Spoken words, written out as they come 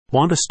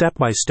Want a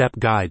step-by-step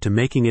guide to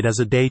making it as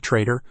a day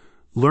trader?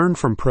 Learn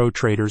from pro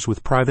traders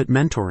with private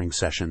mentoring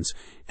sessions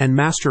and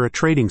master a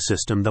trading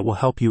system that will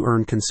help you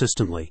earn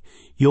consistently.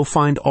 You'll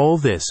find all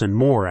this and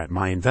more at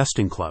My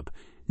Investing Club,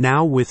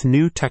 now with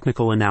new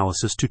technical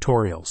analysis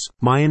tutorials.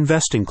 My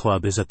Investing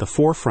Club is at the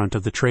forefront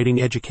of the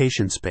trading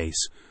education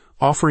space,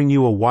 offering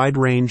you a wide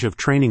range of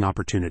training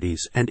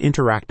opportunities and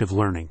interactive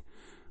learning.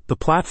 The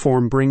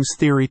platform brings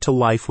theory to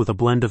life with a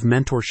blend of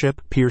mentorship,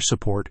 peer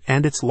support,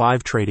 and its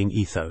live trading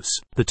ethos.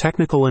 The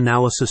technical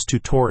analysis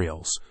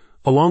tutorials,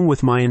 along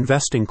with My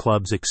Investing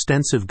Club's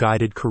extensive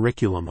guided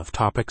curriculum of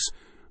topics,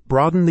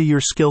 broaden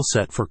your skill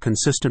set for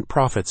consistent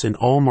profits in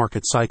all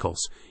market cycles,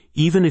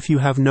 even if you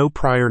have no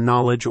prior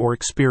knowledge or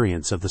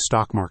experience of the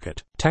stock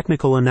market.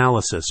 Technical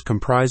analysis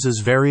comprises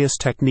various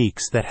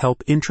techniques that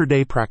help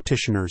intraday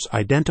practitioners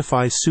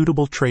identify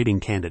suitable trading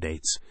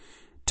candidates.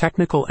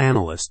 Technical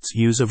analysts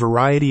use a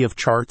variety of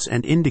charts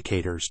and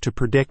indicators to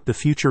predict the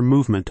future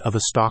movement of a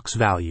stock's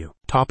value.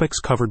 Topics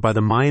covered by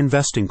the My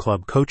Investing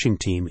Club coaching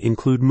team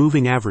include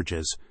moving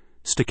averages,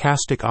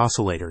 stochastic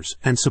oscillators,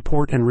 and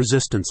support and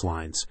resistance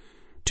lines.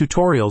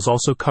 Tutorials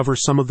also cover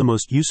some of the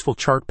most useful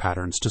chart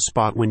patterns to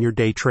spot when you're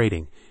day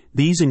trading.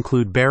 These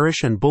include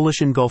bearish and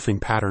bullish engulfing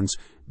patterns,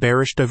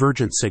 bearish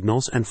divergent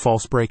signals, and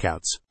false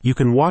breakouts. You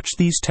can watch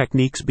these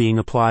techniques being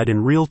applied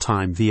in real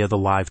time via the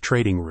live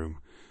trading room.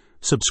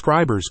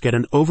 Subscribers get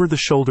an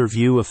over-the-shoulder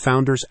view of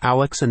founders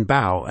Alex and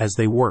Bao as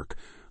they work,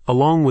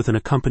 along with an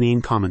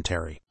accompanying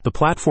commentary. The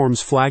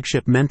platform's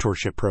flagship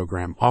mentorship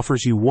program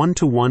offers you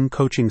one-to-one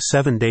coaching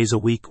 7 days a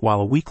week,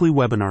 while a weekly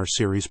webinar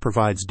series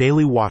provides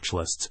daily watch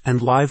lists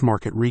and live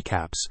market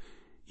recaps.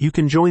 You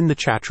can join the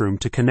chat room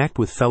to connect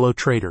with fellow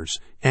traders,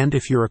 and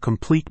if you're a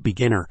complete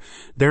beginner,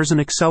 there's an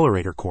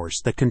accelerator course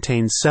that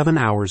contains 7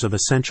 hours of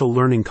essential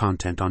learning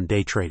content on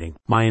day trading.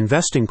 My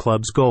Investing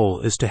Club's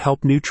goal is to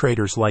help new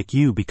traders like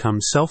you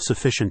become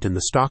self-sufficient in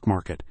the stock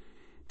market,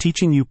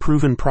 teaching you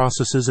proven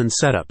processes and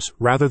setups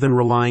rather than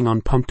relying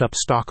on pumped-up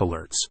stock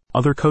alerts.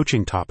 Other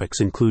coaching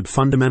topics include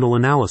fundamental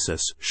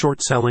analysis,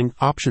 short selling,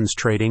 options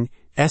trading,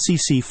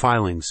 SEC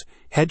filings,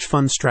 hedge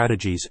fund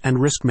strategies, and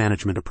risk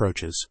management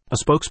approaches. A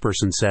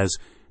spokesperson says,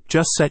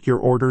 "Just set your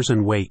orders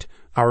and wait.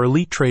 Our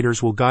elite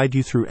traders will guide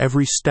you through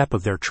every step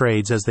of their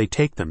trades as they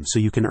take them, so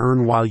you can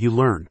earn while you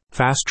learn."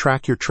 Fast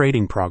track your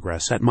trading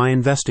progress at My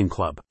Investing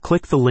Club.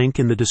 Click the link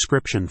in the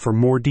description for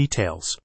more details.